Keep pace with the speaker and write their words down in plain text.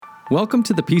Welcome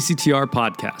to the PCTR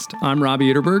podcast. I'm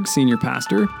Robbie Itterberg, Senior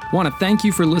Pastor. I want to thank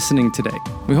you for listening today.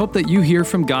 We hope that you hear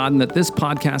from God and that this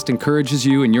podcast encourages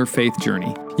you in your faith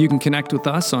journey. You can connect with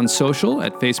us on social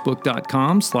at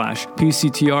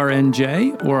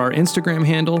facebook.com/PCTRNJ or our Instagram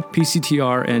handle,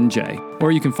 PCTRNJ.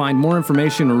 Or you can find more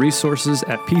information or resources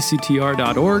at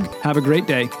pctr.org. Have a great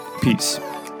day. Peace.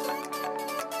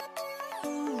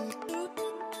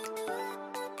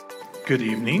 Good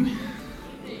evening.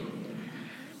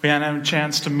 We had a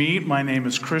chance to meet. My name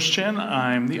is Christian.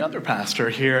 I'm the other pastor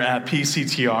here at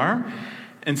PCTR.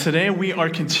 And today we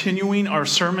are continuing our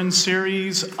sermon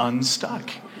series, Unstuck.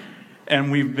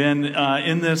 And we've been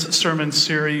in this sermon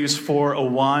series for a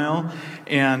while.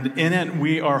 And in it,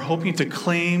 we are hoping to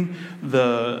claim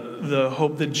the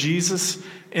hope that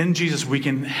in Jesus, we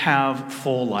can have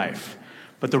full life.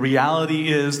 But the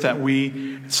reality is that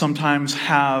we sometimes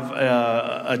have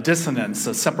a dissonance,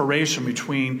 a separation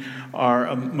between our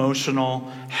emotional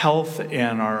health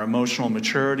and our emotional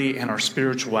maturity and our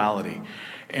spirituality.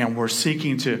 And we're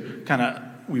seeking to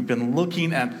we've been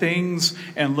looking at things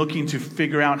and looking to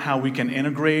figure out how we can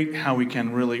integrate, how we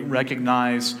can really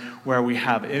recognize where we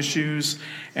have issues.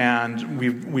 And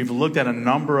we've looked at a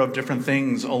number of different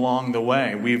things along the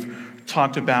way. We've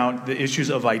talked about the issues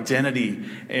of identity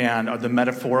and the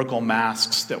metaphorical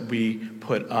masks that we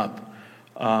put up.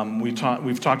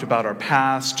 We've talked about our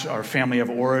past, our family of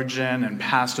origin, and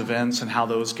past events and how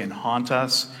those can haunt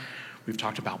us. We've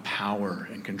talked about power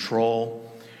and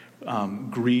control,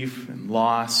 grief and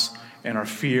loss, and our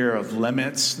fear of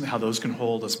limits, and how those can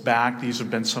hold us back. These have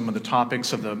been some of the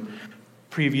topics of the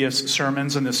previous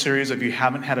sermons in this series. If you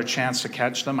haven't had a chance to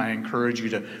catch them, I encourage you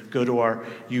to go to our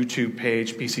YouTube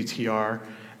page,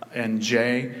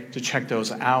 PCTRNJ, to check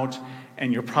those out.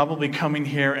 And you're probably coming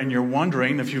here and you're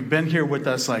wondering, if you've been here with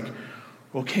us, like,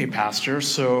 okay, Pastor,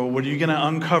 so what are you going to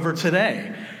uncover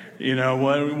today? You know,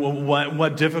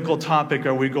 what difficult topic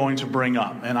are we going to bring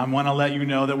up? And I want to let you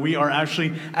know that we are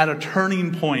actually at a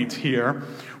turning point here.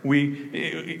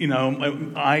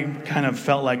 I kind of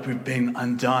felt like we've been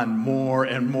undone more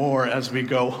and more as we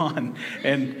go on.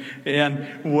 And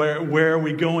where are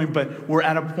we going? But we're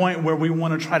at a point where we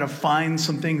want to try to find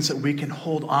some things that we can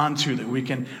hold on to, that we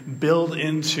can build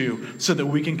into, so that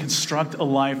we can construct a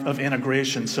life of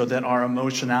integration, so that our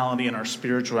emotionality and our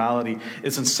spirituality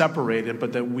isn't separated,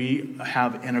 but that we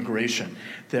have integration,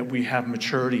 that we have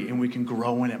maturity, and we can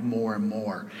grow in it more and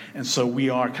more. And so we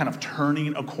are kind of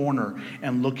turning a corner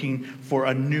and looking for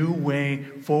a new way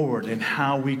forward and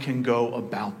how we can go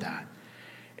about that.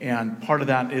 And part of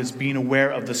that is being aware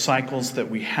of the cycles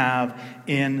that we have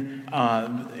in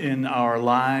our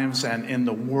lives and in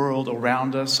the world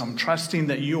around us. I'm trusting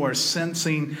that you are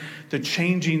sensing the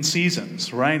changing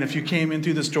seasons, right? If you came in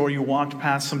through this door, you walked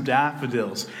past some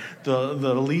daffodils.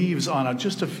 The leaves on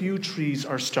just a few trees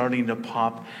are starting to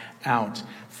pop out.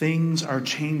 Things are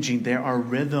changing. There are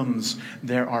rhythms.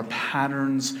 There are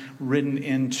patterns written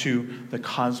into the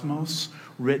cosmos,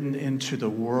 written into the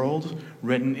world,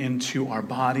 written into our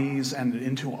bodies and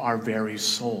into our very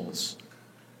souls.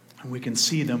 And we can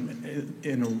see them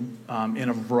in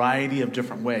a variety of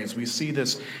different ways. We see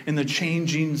this in the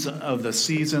changings of the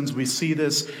seasons. We see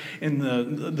this in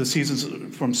the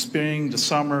seasons from spring to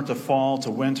summer to fall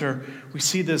to winter. We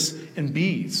see this in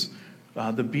bees.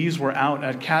 The bees were out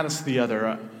at Caddis the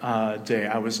other day.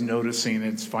 I was noticing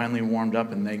it's finally warmed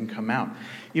up and they can come out.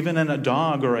 Even in a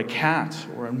dog or a cat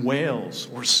or in whales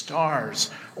or stars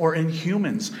or in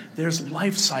humans, there's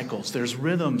life cycles, there's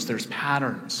rhythms, there's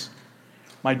patterns.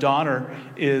 My daughter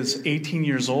is 18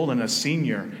 years old and a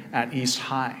senior at East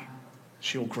High.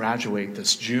 She'll graduate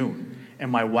this June. And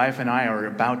my wife and I are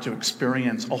about to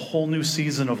experience a whole new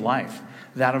season of life,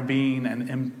 that of being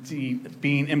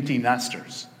empty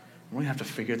nesters. We have to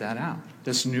figure that out.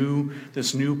 This new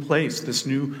place, this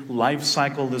new life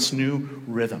cycle, this new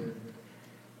rhythm.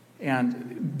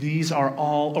 And these are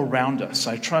all around us.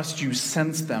 I trust you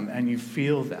sense them and you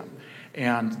feel them.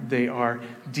 And they are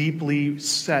deeply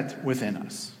set within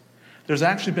us. There's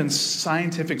actually been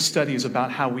scientific studies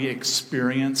about how we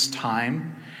experience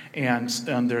time. And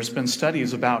there's been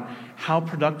studies about how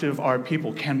productive are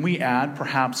people. Can we add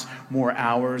perhaps more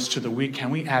hours to the week? Can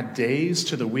we add days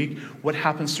to the week? What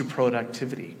happens to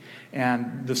productivity?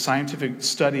 And the scientific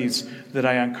studies that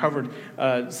I uncovered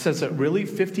says that really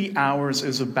 50 hours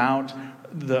is about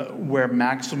where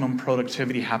maximum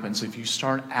productivity happens. If you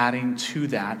start adding to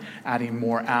that, adding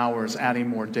more hours, adding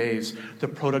more days, the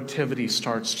productivity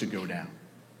starts to go down.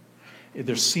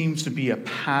 There seems to be a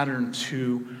pattern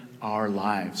to our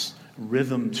lives,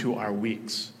 rhythm to our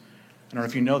weeks. I don't know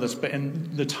if you know this, but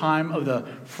in the time of the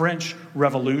French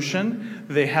Revolution,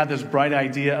 they had this bright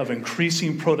idea of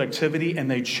increasing productivity,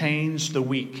 and they changed the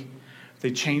week.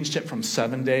 They changed it from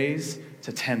 7 days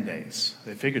to 10 days.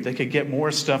 They figured they could get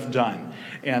more stuff done,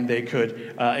 and they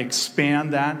could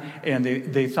expand that, and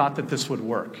they thought that this would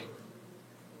work.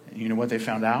 And you know what they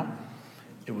found out?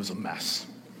 It was a mess.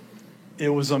 It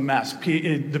was a mess.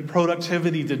 The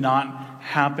productivity did not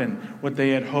happen what they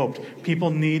had hoped. People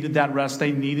needed that rest.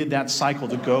 They needed that cycle.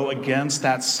 To go against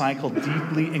that cycle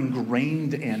deeply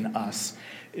ingrained in us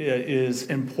is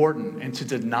important. And to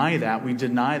deny that, we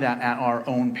deny that at our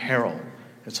own peril.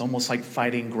 It's almost like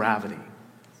fighting gravity.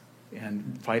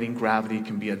 And fighting gravity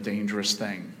can be a dangerous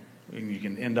thing. And you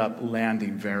can end up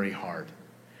landing very hard.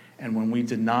 And when we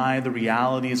deny the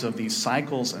realities of these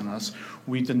cycles in us,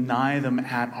 we deny them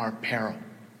at our peril.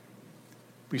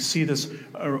 We see this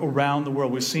around the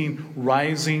world. We've seen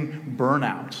rising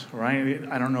burnout, right?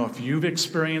 I don't know if you've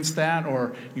experienced that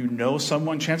or you know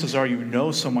someone. Chances are you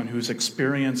know someone who's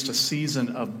experienced a season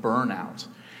of burnout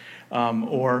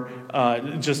or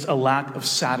just a lack of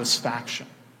satisfaction,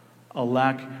 a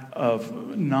lack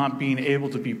of not being able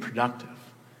to be productive.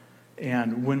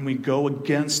 And when we go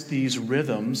against these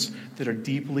rhythms that are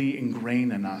deeply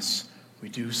ingrained in us, we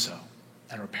do so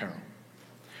at our peril.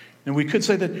 And we could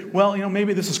say that, well,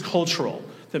 maybe this is cultural,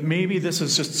 that maybe this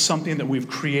is just something that we've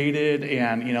created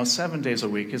and, 7 days a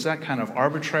week. Is that kind of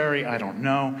arbitrary? I don't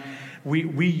know.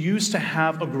 We used to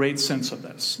have a great sense of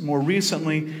this. More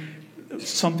recently,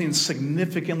 something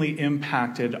significantly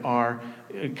impacted our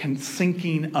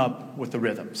syncing up with the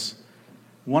rhythms.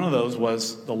 One of those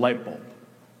was the light bulb.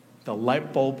 The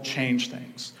light bulb changed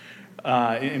things.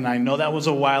 And I know that was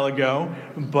a while ago,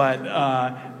 but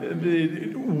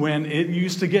when it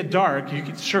used to get dark,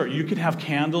 you could have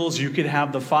candles, you could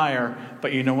have the fire,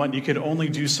 but you know what? You could only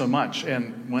do so much.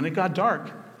 And when it got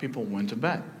dark, people went to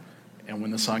bed. And when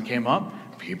the sun came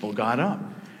up, people got up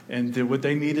and did what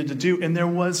they needed to do. And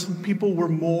people were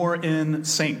more in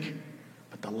sync.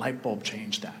 But the light bulb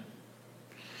changed that.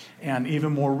 And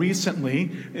even more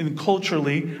recently, and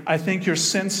culturally, I think you're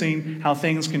sensing how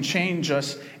things can change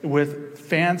us with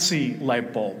fancy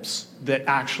light bulbs that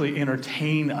actually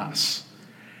entertain us.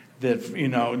 That,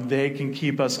 they can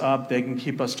keep us up, they can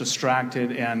keep us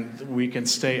distracted, and we can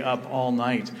stay up all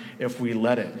night if we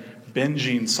let it.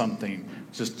 Binging something,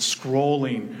 just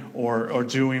scrolling or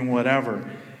doing whatever.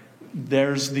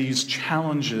 There's these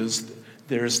challenges,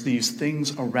 there's these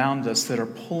things around us that are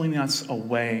pulling us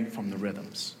away from the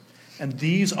rhythms. And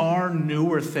these are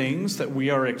newer things that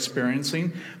we are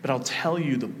experiencing, but I'll tell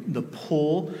you the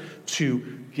pull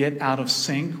to get out of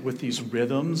sync with these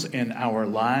rhythms in our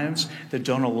lives that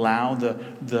don't allow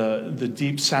the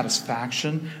deep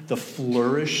satisfaction, the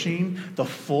flourishing, the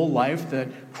full life that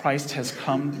Christ has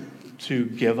come to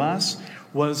give us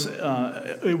was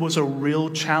a real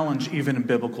challenge even in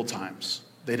biblical times.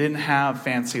 They didn't have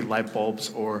fancy light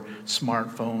bulbs or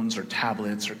smartphones or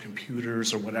tablets or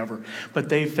computers or whatever, but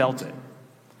they felt it.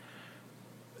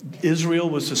 Israel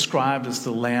was described as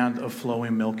the land of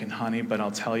flowing milk and honey, but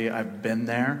I'll tell you, I've been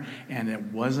there, and it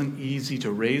wasn't easy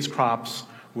to raise crops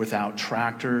without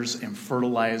tractors and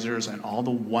fertilizers and all the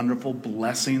wonderful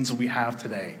blessings we have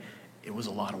today. It was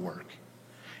a lot of work.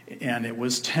 And it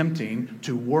was tempting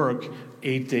to work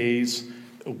 8 days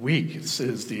a week,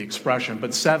 is the expression,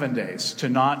 but 7 days, to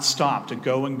not stop, to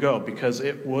go and go, because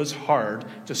it was hard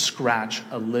to scratch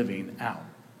a living out.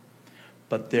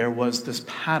 But there was this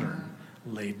pattern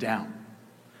laid down.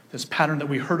 This pattern that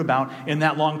we heard about in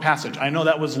that long passage. I know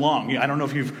that was long. I don't know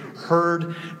if you've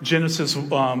heard Genesis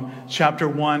chapter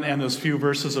 1 and those few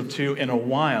verses of 2 in a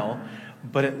while,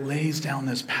 but it lays down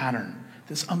this pattern,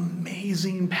 this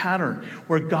amazing pattern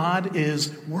where God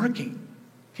is working.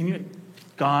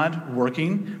 God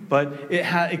working, but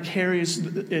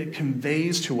it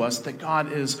conveys to us that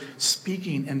God is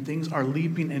speaking and things are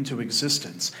leaping into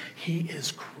existence. He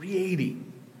is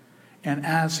creating. And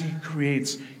as he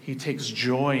creates, he takes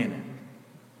joy in it.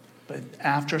 But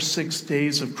after 6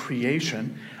 days of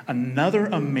creation, another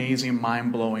amazing,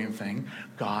 mind-blowing thing,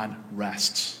 God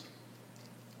rests.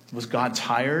 Was God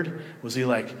tired? Was he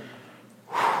like,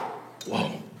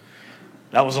 whoa,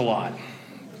 that was a lot.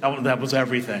 That was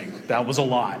everything. That was a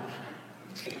lot.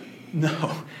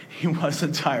 No, he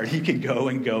wasn't tired. He could go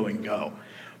and go and go.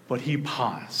 But he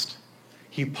paused.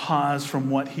 He paused from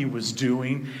what he was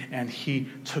doing, and he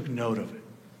took note of it.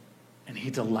 And he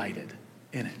delighted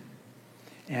in it.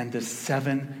 And this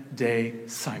 7-day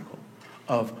cycle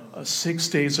of 6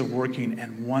 days of working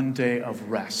and 1 day of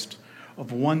rest,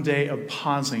 of 1 day of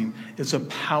pausing, is a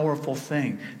powerful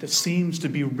thing that seems to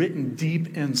be written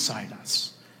deep inside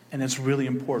us. And it's really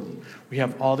important. We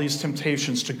have all these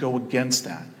temptations to go against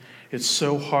that. It's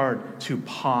so hard to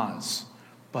pause,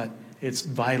 but it's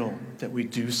vital that we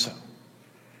do so,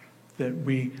 that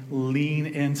we lean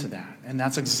into that. And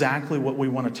that's exactly what we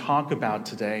want to talk about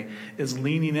today, is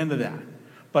leaning into that.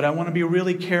 But I want to be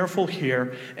really careful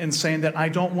here in saying that I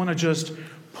don't want to just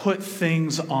put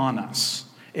things on us.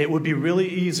 It would be really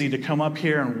easy to come up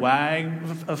here and wag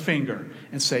a finger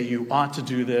and say, you ought to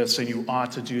do this and you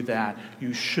ought to do that.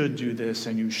 You should do this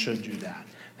and you should do that.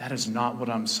 That is not what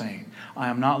I'm saying. I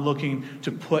am not looking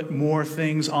to put more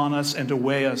things on us and to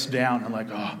weigh us down and like,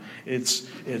 oh,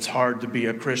 it's hard to be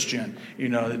a Christian. You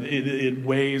know, it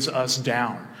weighs us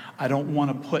down. I don't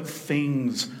want to put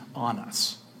things on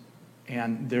us.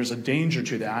 And there's a danger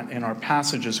to that, and our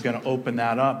passage is going to open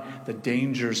that up, the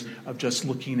dangers of just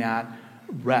looking at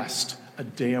rest, a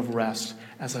day of rest,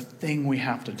 as a thing we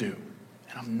have to do.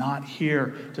 And I'm not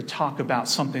here to talk about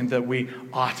something that we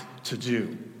ought to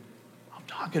do. I'm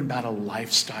talking about a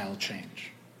lifestyle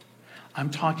change.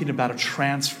 I'm talking about a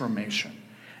transformation.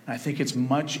 And I think it's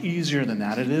much easier than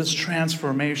that. It is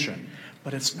transformation,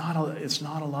 but it's not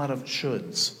a lot of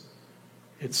shoulds.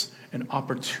 It's an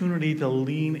opportunity to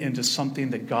lean into something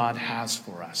that God has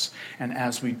for us. And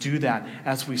as we do that,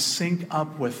 as we sync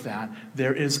up with that,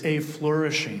 there is a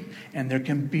flourishing and there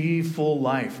can be full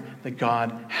life that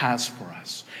God has for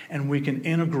us. And we can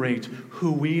integrate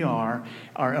who we are,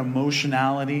 our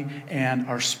emotionality and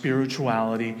our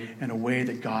spirituality in a way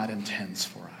that God intends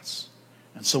for us.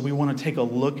 And so we want to take a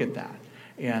look at that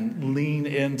and lean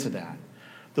into that.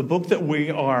 The book that we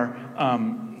are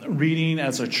reading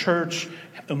as a church,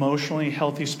 Emotionally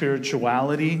Healthy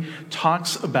Spirituality,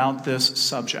 talks about this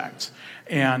subject.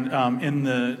 And in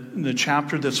the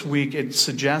chapter this week, it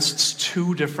suggests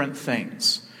two different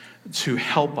things to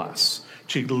help us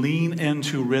to lean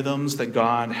into rhythms that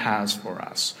God has for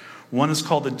us. One is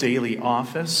called the daily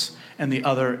office, and the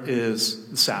other is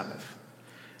the Sabbath.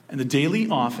 And the daily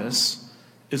office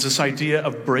is this idea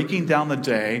of breaking down the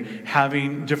day,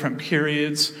 having different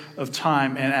periods of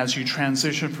time, and as you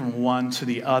transition from one to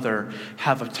the other,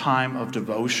 have a time of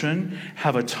devotion,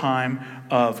 have a time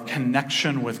of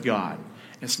connection with God.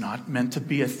 It's not meant to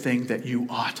be a thing that you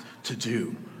ought to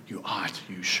do. You ought,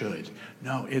 you should.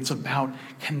 No, it's about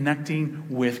connecting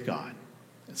with God.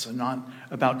 It's not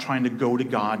about trying to go to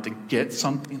God to get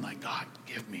something like, God,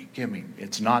 give me.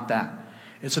 It's not that.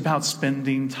 It's about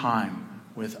spending time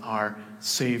with our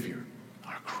Savior,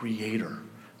 our Creator,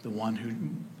 the one who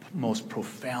most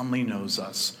profoundly knows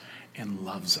us and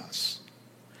loves us.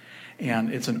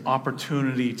 And it's an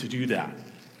opportunity to do that.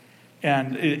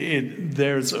 And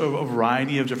there's a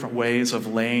variety of different ways of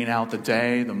laying out the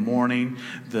day, the morning,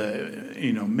 the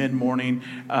mid-morning,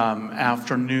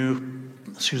 afternoon,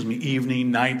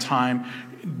 evening, nighttime.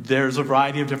 There's a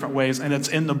variety of different ways, and it's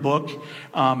in the book,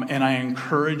 and I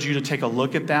encourage you to take a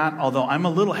look at that, although I'm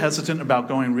a little hesitant about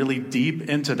going really deep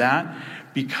into that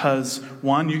because,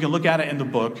 one, you can look at it in the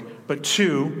book, but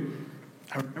two,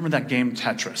 I remember that game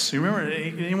Tetris.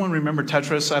 Anyone remember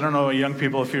Tetris? I don't know, young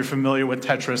people, if you're familiar with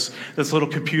Tetris, this little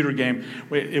computer game.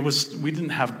 We didn't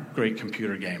have great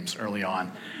computer games early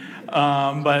on.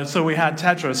 But so we had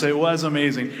Tetris. It was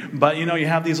amazing. But, you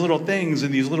have these little things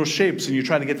and these little shapes, and you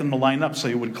try to get them to line up so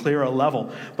you would clear a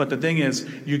level. But the thing is,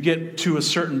 you get to a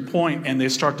certain point, and they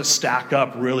start to stack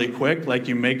up really quick. Like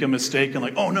you make a mistake, and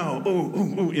like, oh no,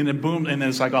 ooh, and then boom, and then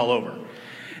it's like all over.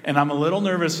 And I'm a little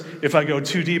nervous if I go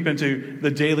too deep into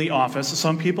the daily office.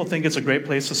 Some people think it's a great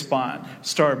place to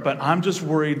start, but I'm just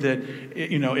worried that,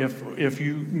 if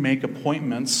you make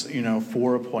appointments,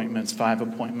 4 appointments, 5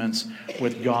 appointments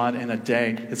with God in a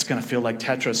day, it's going to feel like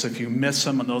Tetris. If you miss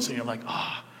some of those, and you're like,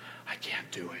 I can't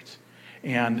do it.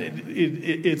 And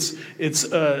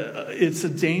it's a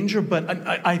danger, but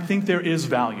I think there is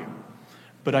value.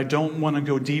 But I don't want to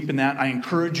go deep in that. I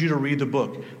encourage you to read the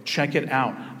book. Check it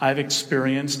out. I've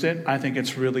experienced it. I think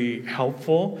it's really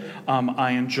helpful.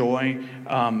 I enjoy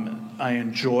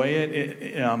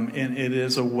it. And it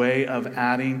is a way of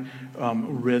adding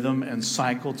rhythm and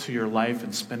cycle to your life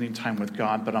and spending time with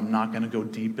God. But I'm not going to go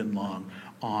deep and long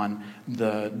on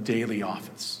the daily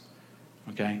office.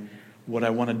 Okay? What I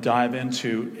want to dive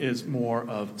into is more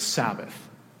of Sabbath.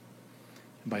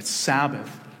 And by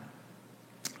Sabbath,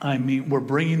 I mean, we're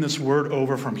bringing this word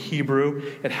over from Hebrew.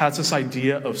 It has this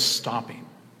idea of stopping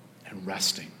and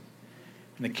resting.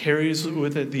 And it carries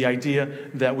with it the idea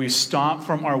that we stop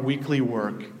from our weekly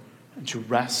work and to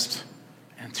rest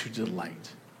and to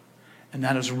delight. And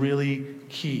that is really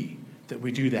key that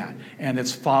we do that. And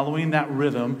it's following that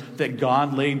rhythm that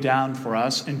God laid down for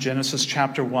us in Genesis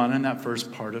chapter 1 and that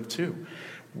first part of 2.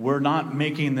 We're not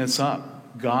making this up.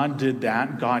 God did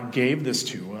that. God gave this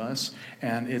to us,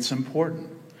 and it's important.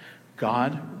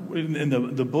 God, in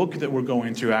the book that we're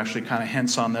going through actually kind of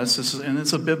hints on this, and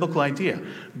it's a biblical idea.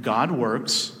 God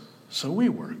works, so we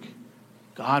work.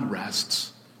 God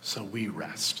rests, so we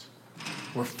rest.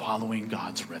 We're following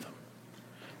God's rhythm.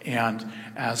 And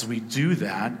as we do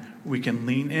that, we can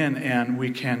lean in and we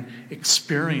can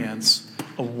experience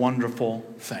a wonderful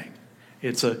thing.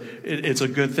 It's a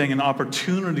good thing, an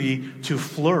opportunity to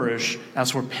flourish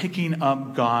as we're picking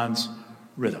up God's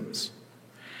rhythms.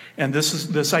 And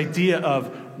this idea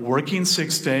of working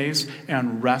 6 days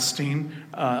and resting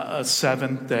a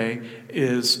seventh day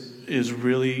is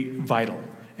really vital.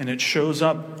 And it shows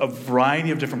up a variety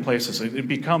of different places. It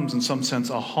becomes, in some sense,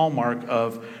 a hallmark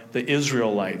of the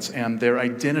Israelites. And their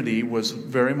identity was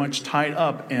very much tied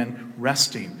up in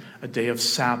resting, a day of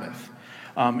Sabbath.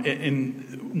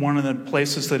 In one of the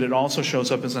places that it also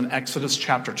shows up is in Exodus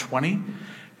chapter 20.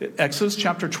 Exodus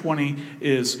chapter 20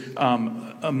 is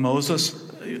Moses.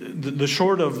 The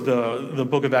short of the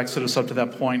book of Exodus up to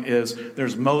that point is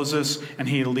there's Moses, and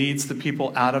he leads the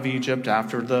people out of Egypt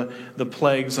after the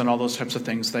plagues and all those types of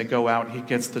things. They go out, he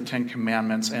gets the 10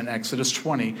 Commandments, and Exodus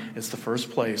 20 is the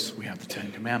first place we have the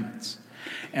 10 Commandments.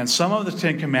 And some of the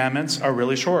 10 Commandments are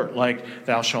really short, like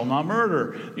thou shalt not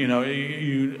murder.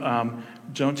 You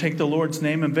don't take the Lord's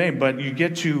name in vain. But you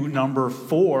get to number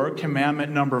 4,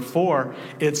 commandment number 4.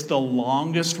 It's the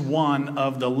longest one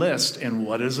of the list. And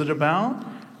what is it about?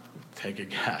 Take a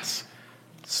guess.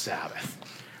 Sabbath.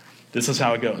 This is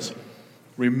how it goes.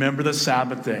 Remember the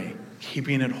Sabbath day,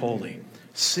 keeping it holy.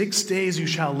 6 days you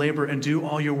shall labor and do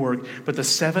all your work, but the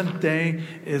seventh day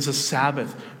is a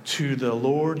Sabbath to the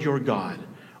Lord your God.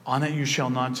 On it you shall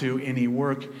not do any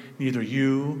work, neither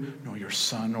you, nor your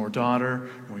son or daughter,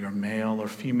 nor your male or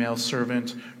female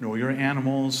servant, nor your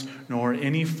animals, nor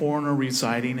any foreigner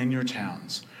residing in your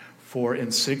towns. For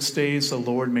in 6 days the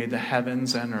Lord made the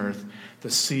heavens and earth,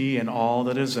 the sea and all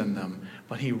that is in them,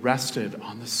 but he rested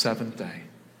on the seventh day.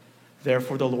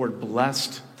 Therefore the Lord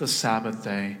blessed the Sabbath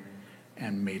day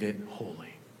and made it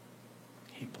holy.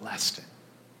 He blessed it,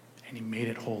 and he made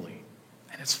it holy.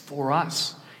 And it's for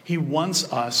us. He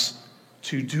wants us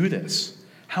to do this.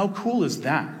 How cool is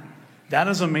that? That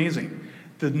is amazing.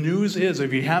 The news is,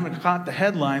 if you haven't caught the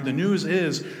headline, the news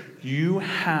is you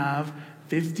have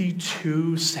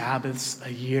 52 Sabbaths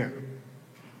a year.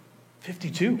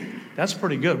 52. That's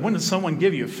pretty good. When did someone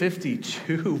give you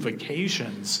 52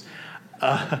 vacations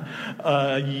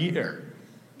a year?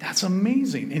 That's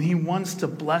amazing. And he wants to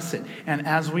bless it. And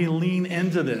as we lean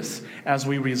into this, as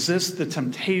we resist the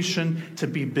temptation to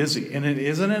be busy, and it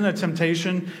isn't a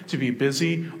temptation to be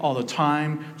busy all the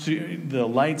time, to the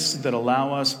lights that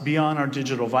allow us be on our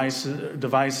digital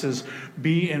devices,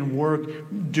 be in work,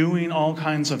 doing all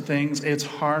kinds of things, it's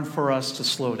hard for us to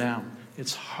slow down.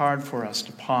 It's hard for us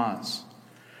to pause.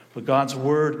 But God's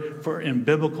word in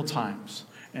biblical times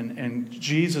and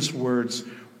Jesus' words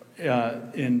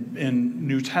in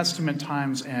New Testament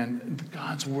times and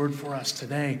God's word for us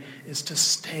today is to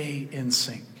stay in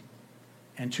sync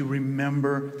and to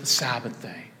remember the Sabbath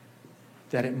day,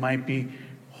 that it might be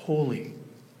holy,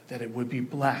 that it would be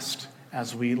blessed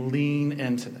as we lean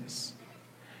into this.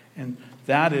 And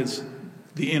that is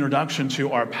the introduction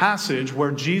to our passage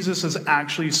where Jesus is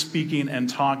actually speaking and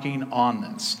talking on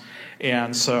this.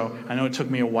 And so I know it took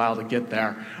me a while to get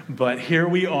there, but here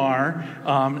we are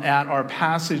at our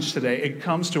passage today. It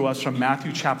comes to us from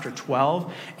Matthew chapter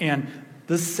 12, and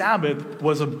the Sabbath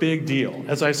was a big deal.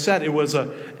 As I said, it was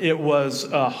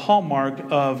a hallmark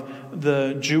of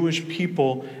the Jewish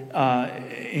people,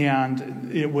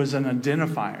 and it was an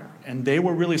identifier. And they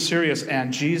were really serious,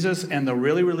 and Jesus and the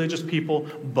really religious people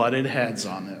butted heads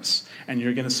on this. And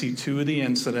you're going to see 2 of the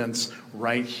incidents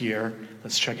right here.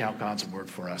 Let's check out God's word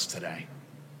for us today.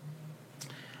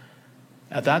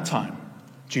 At that time,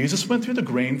 Jesus went through the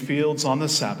grain fields on the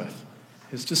Sabbath.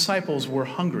 His disciples were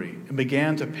hungry and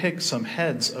began to pick some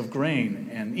heads of grain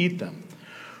and eat them.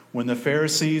 When the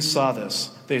Pharisees saw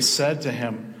this, they said to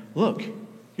him, "Look,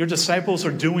 your disciples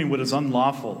are doing what is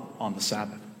unlawful on the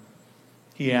Sabbath."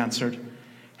 He answered,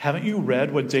 "Haven't you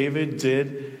read what David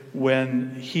did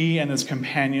when he and his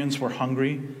companions were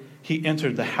hungry? He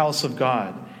entered the house of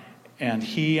God, and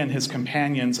he and his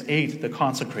companions ate the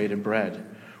consecrated bread,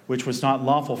 which was not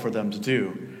lawful for them to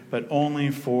do, but only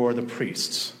for the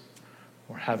priests.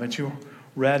 Or haven't you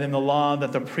read in the law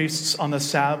that the priests on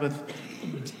Sabbath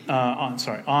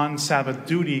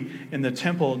duty in the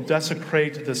temple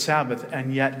desecrate the Sabbath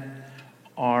and yet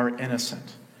are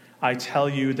innocent? I tell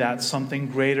you that something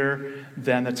greater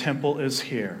than the temple is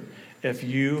here. If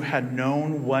you had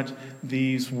known what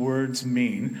these words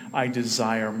mean, I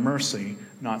desire mercy,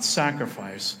 not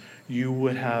sacrifice, you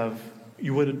would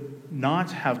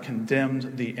not have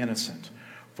condemned the innocent,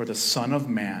 for the Son of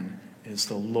Man is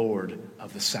the Lord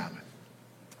of the Sabbath.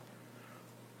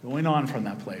 Going on from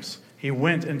that place, he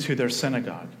went into their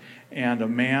synagogue, and a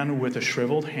man with a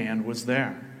shriveled hand was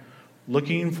there.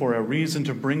 Looking for a reason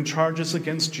to bring charges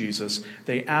against Jesus,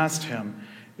 they asked him,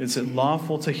 "Is it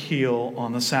lawful to heal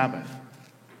on the Sabbath?"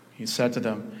 He said to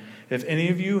them, "If any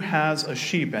of you has a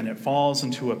sheep and it falls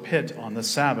into a pit on the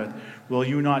Sabbath, will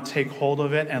you not take hold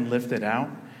of it and lift it out?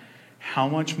 How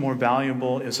much more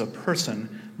valuable is a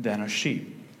person than a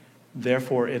sheep?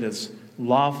 Therefore it is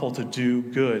lawful to do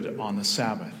good on the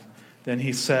Sabbath." Then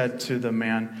he said to the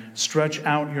man, "Stretch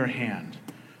out your hand."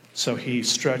 So he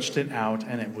stretched it out,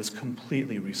 and it was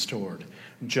completely restored,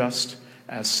 just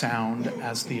as sound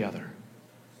as the other.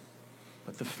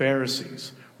 But the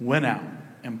Pharisees went out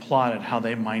and plotted how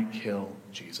they might kill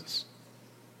Jesus.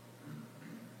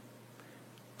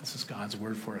 This is God's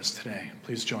word for us today.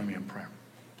 Please join me in prayer.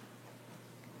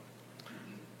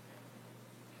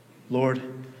 Lord,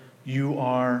 you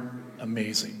are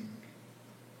amazing.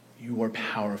 You are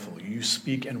powerful. You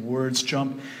speak and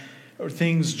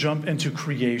things jump into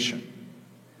creation.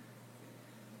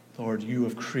 Lord, you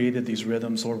have created these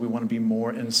rhythms. Lord, we want to be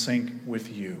more in sync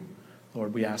with you.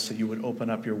 Lord, we ask that you would open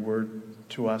up your word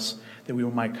to us, that we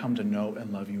might come to know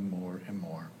and love you more and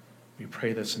more. We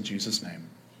pray this in Jesus' name.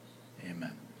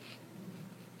 Amen.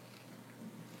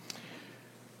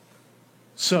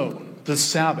 So, the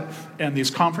Sabbath and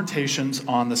these confrontations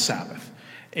on the Sabbath.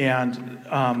 And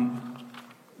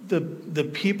the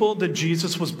people that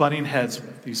Jesus was butting heads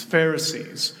with, these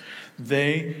Pharisees,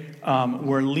 they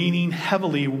were leaning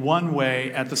heavily one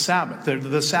way at the Sabbath.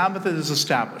 The Sabbath is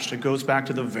established. It goes back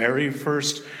to the very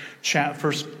first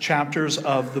chapters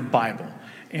of the Bible.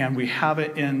 And we have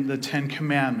it in the Ten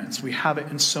Commandments. We have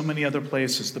it in so many other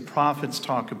places. The prophets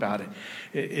talk about it.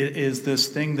 It is this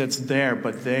thing that's there,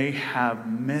 but they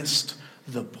have missed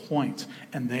the point,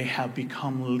 and they have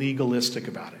become legalistic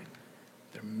about it.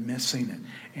 They're missing it.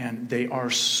 And they are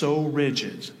so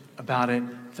rigid about it,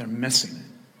 they're missing it.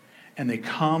 And they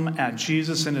come at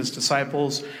Jesus and his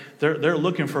disciples. They're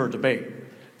looking for a debate.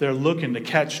 They're looking to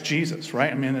catch Jesus,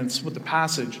 right? I mean, it's what the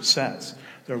passage says.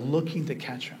 They're looking to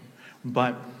catch him.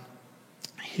 But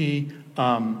he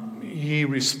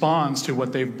responds to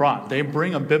what they've brought. They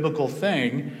bring a biblical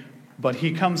thing, but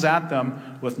he comes at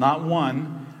them with not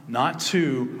one, not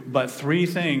two, but three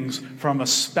things from a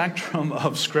spectrum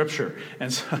of Scripture.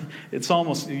 And so it's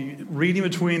almost, reading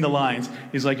between the lines,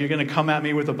 he's like, you're going to come at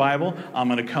me with the Bible? I'm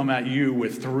going to come at you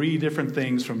with three different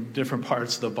things from different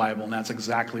parts of the Bible. And that's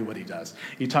exactly what he does.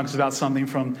 He talks about something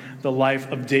from the life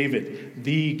of David,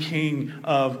 the king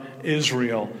of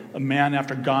Israel, a man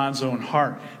after God's own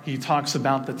heart. He talks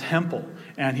about the temple.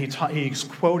 And he's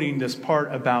quoting this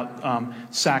part about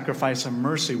sacrifice and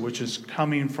mercy, which is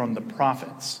coming from the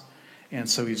prophets. And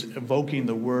so he's evoking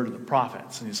the word of the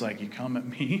prophets. And he's like, you come at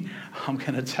me, I'm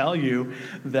going to tell you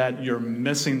that you're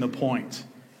missing the point.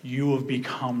 You have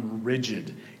become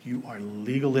rigid. You are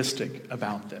legalistic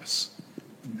about this.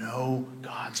 Know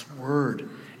God's word,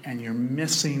 and you're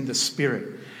missing the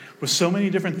Spirit. With so many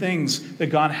different things that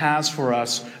God has for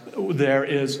us, there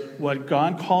is what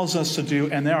God calls us to do,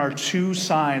 and there are two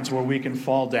sides where we can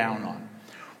fall down on.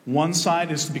 One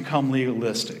side is to become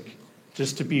legalistic,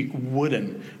 just to be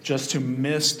wooden, just to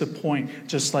miss the point,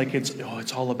 just like it's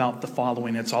all about the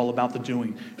following, it's all about the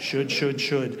doing.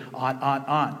 Should,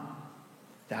 ought.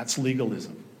 That's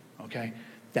legalism, okay?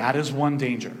 That is one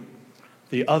danger.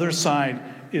 The other side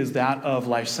is that of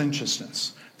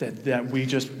licentiousness, that we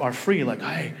just are free, like,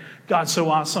 hey, God's so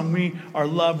awesome, we are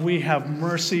loved, we have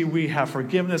mercy, we have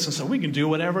forgiveness, and so we can do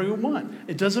whatever we want.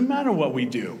 It doesn't matter what we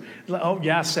do. Oh,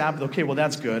 yeah, Sabbath, okay, well,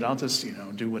 that's good. I'll just,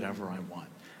 do whatever I want.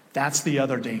 That's the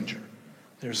other danger.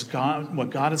 There's God, what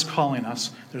God is calling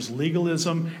us. There's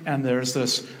legalism, and there's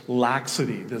this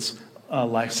laxity, this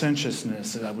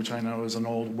licentiousness, which I know is an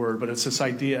old word, but it's this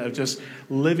idea of just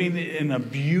living and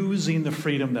abusing the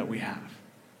freedom that we have.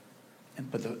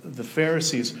 But the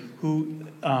Pharisees who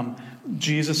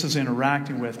Jesus is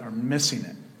interacting with are missing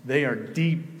it. They are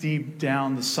deep, deep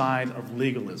down the side of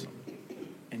legalism.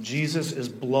 And Jesus is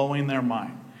blowing their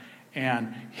mind.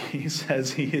 And he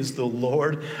says he is the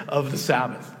Lord of the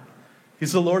Sabbath.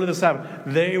 He's the Lord of the Sabbath.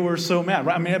 They were so mad.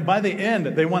 Right? I mean, by the end,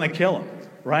 they want to kill him.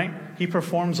 Right? He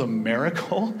performs a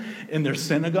miracle in their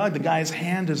synagogue. The guy's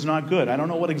hand is not good. I don't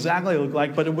know what exactly it looked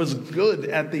like, but it was good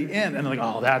at the end. And they're like,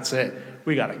 oh, that's it.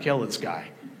 We got to kill this guy.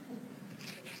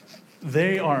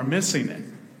 They are missing it.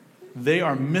 They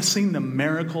are missing the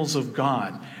miracles of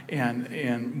God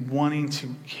and wanting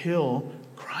to kill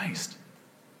Christ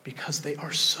because they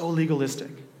are so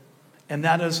legalistic. And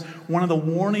that is one of the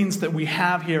warnings that we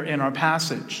have here in our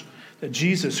passage, that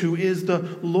Jesus, who is the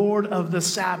Lord of the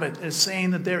Sabbath, is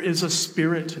saying that there is a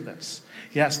spirit to this.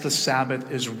 Yes, the Sabbath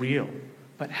is real,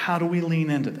 but how do we lean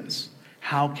into this?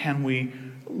 How can we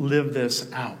live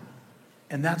this out?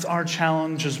 And that's our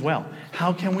challenge as well.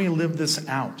 How can we live this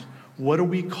out? What are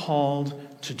we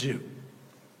called to do?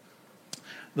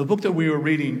 The book that we were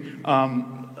reading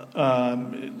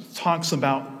talks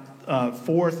about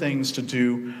 4 things to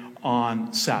do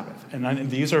on Sabbath. And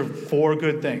these are 4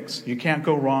 good things. You can't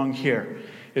go wrong here.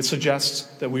 It suggests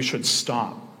that we should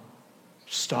stop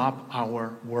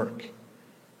our work.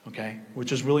 Okay?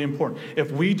 Which is really important.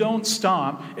 If we don't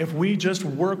stop, if we just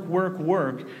work,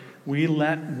 we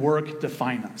let work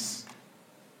define us.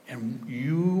 And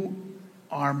you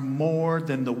are more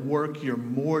than the work, you're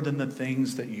more than the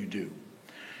things that you do.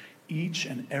 Each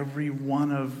and every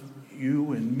one of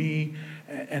you and me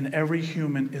and every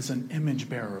human is an image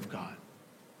bearer of God.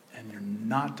 And you're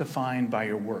not defined by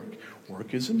your work.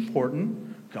 Work is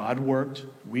important. God worked,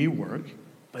 we work,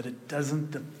 but it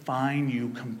doesn't define you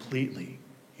completely.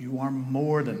 You are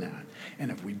more than that. And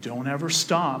if we don't ever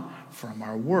stop from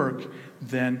our work,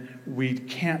 then we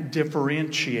can't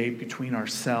differentiate between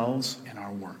ourselves and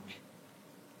our work.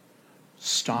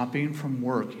 Stopping from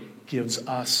work gives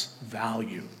us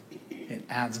value. It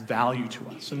adds value to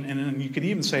us. And you could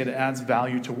even say it adds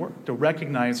value to work, to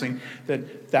recognizing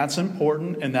that that's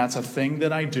important and that's a thing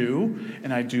that I do,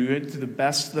 and I do it to the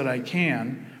best that I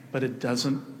can, but it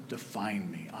doesn't define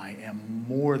me. I am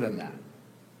more than that.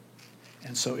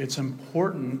 And so it's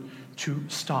important to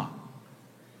stop.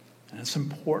 And it's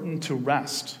important to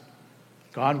rest.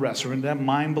 God rests. Remember that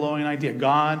mind-blowing idea.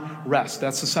 God rests.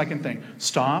 That's the second thing.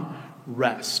 Stop,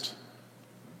 rest.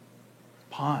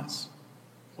 Pause.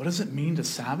 What does it mean to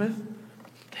Sabbath?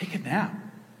 Take a nap.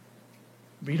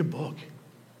 Read a book.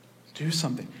 Do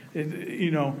something.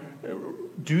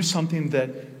 Do something that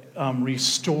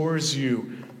restores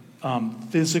you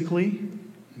physically,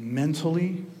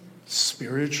 mentally,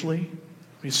 spiritually,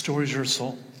 restores your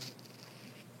soul.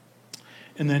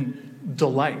 And then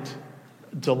delight.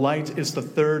 Delight is the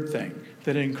third thing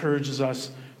that it encourages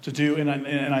us to do, and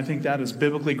I think that is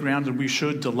biblically grounded. We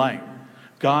should delight.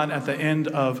 God, at the end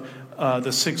of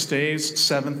the 6 days,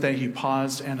 7th day, he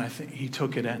paused, and I think he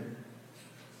took it in.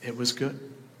 It was good,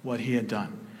 what he had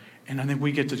done. And I think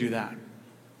we get to do that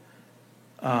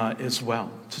as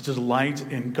well. To delight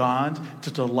in God,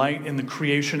 to delight in the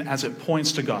creation as it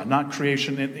points to God. Not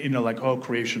creation,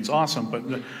 creation's awesome, but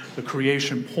the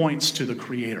creation points to the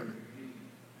Creator.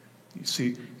 You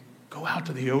see, go out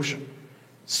to the ocean.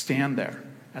 Stand there.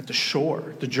 At the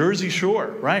shore, the Jersey Shore,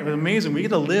 right? It's amazing. We get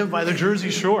to live by the Jersey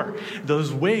Shore.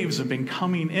 Those waves have been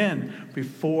coming in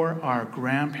before our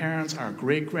grandparents, our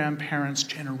great-grandparents,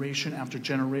 generation after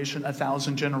generation,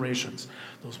 1,000 generations.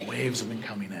 Those waves have been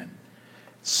coming in.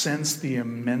 Sense the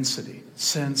immensity,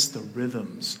 sense the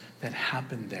rhythms that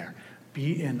happen there.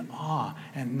 Be in awe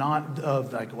and not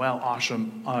of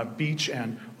awesome. Beach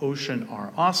and ocean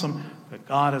are awesome, but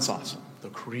God is awesome. The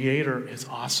Creator is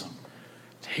awesome.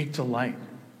 Take delight.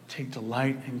 Take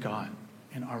delight in God,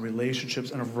 in our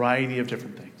relationships, and a variety of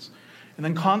different things. And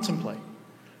then contemplate.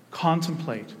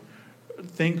 Contemplate.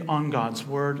 Think on God's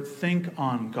word. Think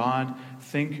on God.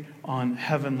 Think on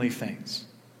heavenly things.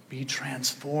 Be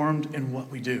transformed in what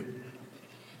we do.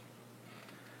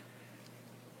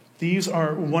 These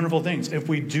are wonderful things. If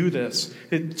we do this,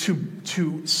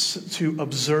 to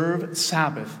observe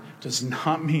Sabbath does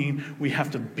not mean we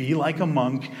have to be like a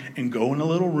monk and go in a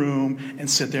little room and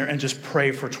sit there and just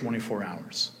pray for 24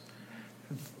 hours.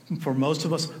 For most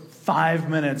of us, 5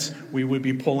 minutes, we would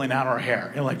be pulling out our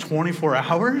hair. In 24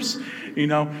 hours,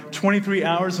 23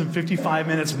 hours and 55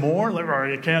 minutes more,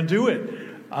 I can't do it.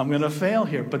 I'm going to fail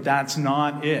here. But that's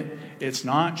not it. It's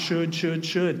not should.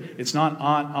 It's not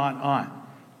ought.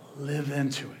 Live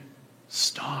into it.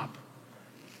 Stop.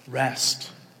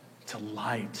 Rest.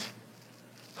 Delight.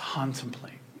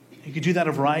 Contemplate. You could do that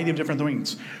a variety of different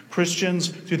things. Christians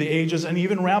through the ages, and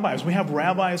even rabbis. We have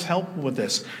rabbis help with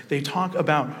this. They talk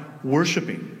about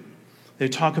worshiping. They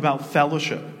talk about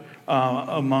fellowship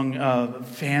among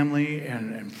family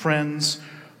and friends.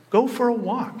 Go for a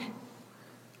walk.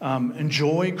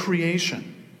 Enjoy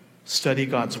creation. Study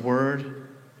God's word.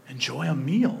 Enjoy a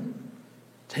meal.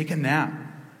 Take a nap.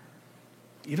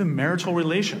 Even marital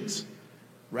relations.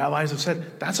 Rabbis have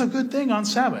said, that's a good thing on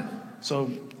Sabbath. So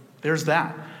there's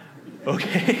that.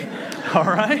 Okay? All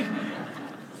right?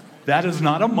 That is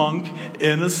not a monk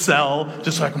in a cell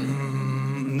just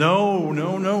No,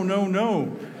 no, no, no,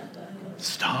 no.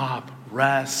 Stop,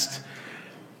 rest,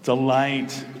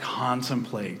 delight,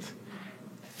 contemplate.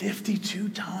 52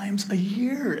 times a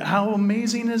year. How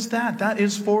amazing is that? That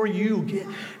is for you.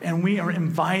 And we are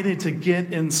invited to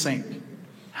get in sync.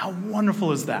 How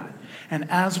wonderful is that? And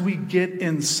as we get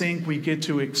in sync, we get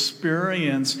to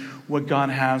experience what God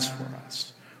has for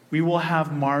us. We will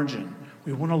have margin.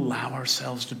 We won't allow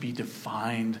ourselves to be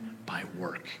defined by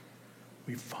work.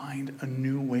 We find a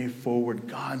new way forward,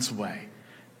 God's way.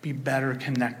 Be better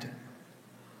connected.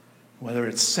 Whether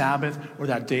it's Sabbath or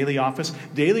that daily office.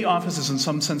 Daily office is in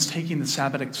some sense taking the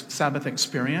Sabbath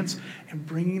experience and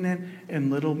bringing it in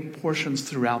little portions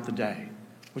throughout the day,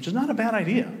 which is not a bad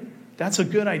idea. That's a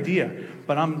good idea.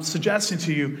 But I'm suggesting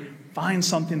to you, find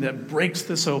something that breaks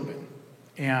this open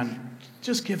and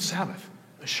just give Sabbath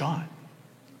a shot.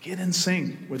 Get in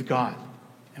sync with God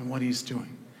and what he's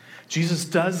doing. Jesus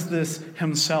does this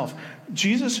himself.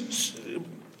 Jesus,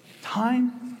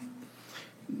 time,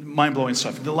 mind-blowing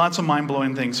stuff. Lots of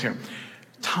mind-blowing things here.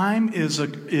 Time is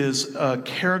a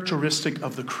characteristic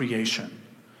of the creation.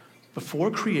 Before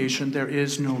creation, there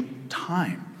is no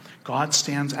time. God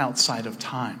stands outside of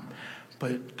time.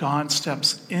 But God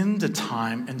steps into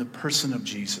time in the person of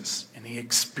Jesus, and he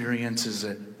experiences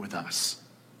it with us.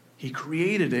 He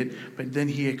created it, but then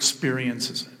he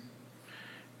experiences it.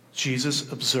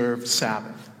 Jesus observed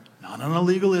Sabbath. Not in a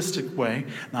legalistic way,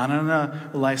 not in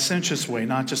a licentious way,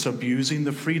 not just abusing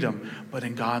the freedom, but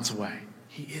in God's way.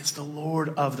 He is the Lord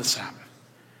of the Sabbath.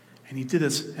 And he did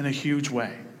this in a huge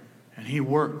way. And he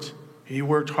worked. He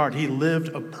worked hard. He lived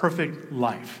a perfect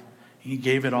life. He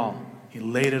gave it all. He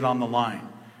laid it on the line,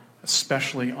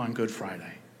 especially on Good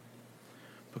Friday.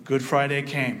 But Good Friday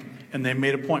came, and they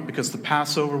made a point because the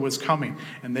Passover was coming.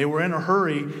 And they were in a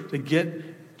hurry to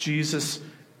get Jesus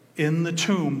in the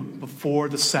tomb before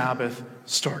the Sabbath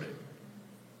started.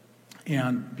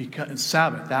 And because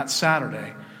Sabbath, that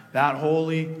Saturday, that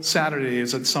holy Saturday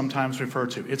as it's sometimes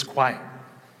referred to, it's quiet.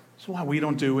 That's why we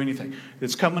don't do anything.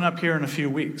 It's coming up here in a few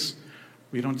weeks.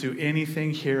 We don't do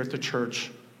anything here at the church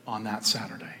on that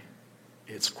Saturday.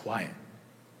 It's quiet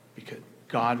because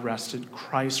God rested,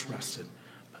 Christ rested,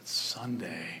 but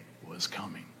Sunday was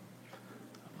coming.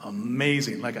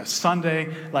 Amazing, like a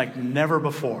Sunday like never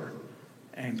before.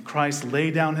 And Christ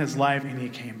laid down his life and he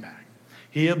came back.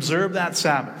 He observed that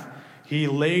Sabbath. He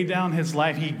laid down his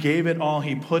life. He gave it all.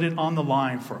 He put it on the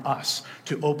line for us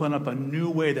to open up a new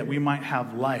way that we might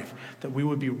have life, that we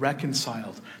would be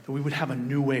reconciled, that we would have a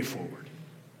new way forward.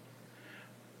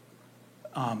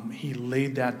 He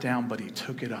laid that down, but he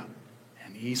took it up.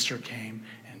 And Easter came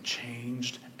and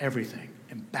changed everything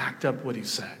and backed up what he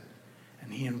said.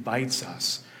 And he invites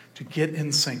us to get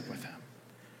in sync with him.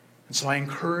 And so I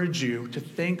encourage you to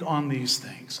think on these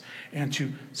things and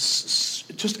to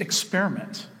just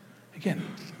experiment. Again,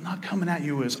 not coming at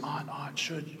you as ought,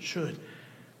 should.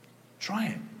 Try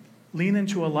it. Lean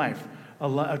into a life,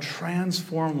 a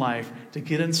transformed life to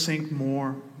get in sync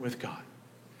more with God.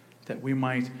 That we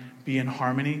might be in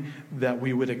harmony, that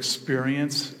we would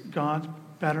experience God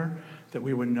better, that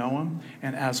we would know him.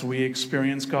 And as we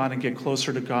experience God and get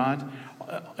closer to God,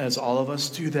 as all of us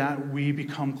do that, we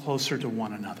become closer to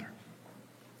one another.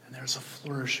 And there's a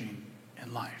flourishing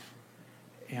in life.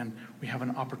 And we have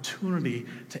an opportunity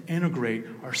to integrate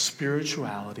our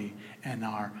spirituality and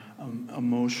our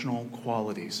emotional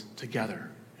qualities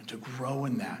together and to grow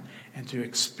in that and to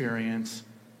experience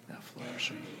that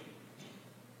flourishing.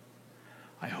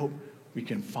 I hope we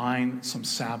can find some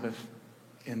Sabbath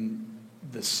in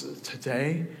this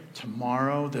today,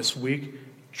 tomorrow, this week.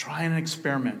 Try and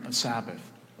experiment a Sabbath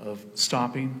of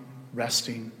stopping,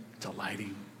 resting,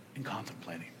 delighting, and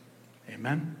contemplating.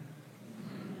 Amen?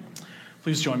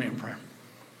 Please join me in prayer.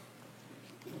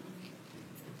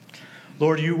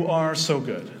 Lord, you are so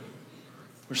good.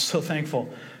 We're so thankful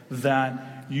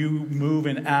that you move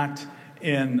and act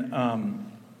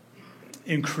in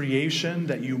creation,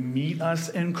 that you meet us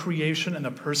in creation in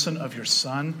the person of your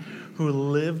Son, who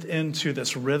lived into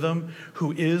this rhythm,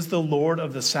 who is the Lord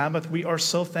of the Sabbath. We are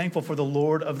so thankful for the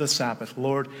Lord of the Sabbath.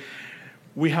 Lord,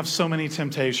 we have so many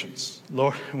temptations.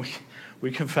 Lord,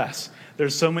 we confess.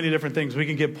 There's so many different things. We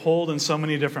can get pulled in so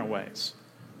many different ways.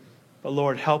 But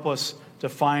Lord, help us to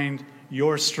find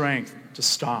your strength to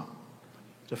stop,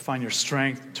 to find your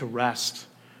strength to rest,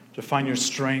 to find your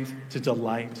strength to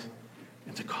delight,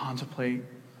 and to contemplate,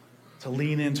 to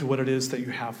lean into what it is that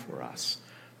you have for us.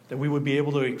 That we would be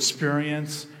able to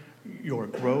experience your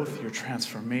growth, your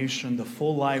transformation, the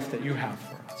full life that you have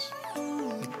for us.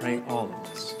 We pray all of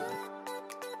this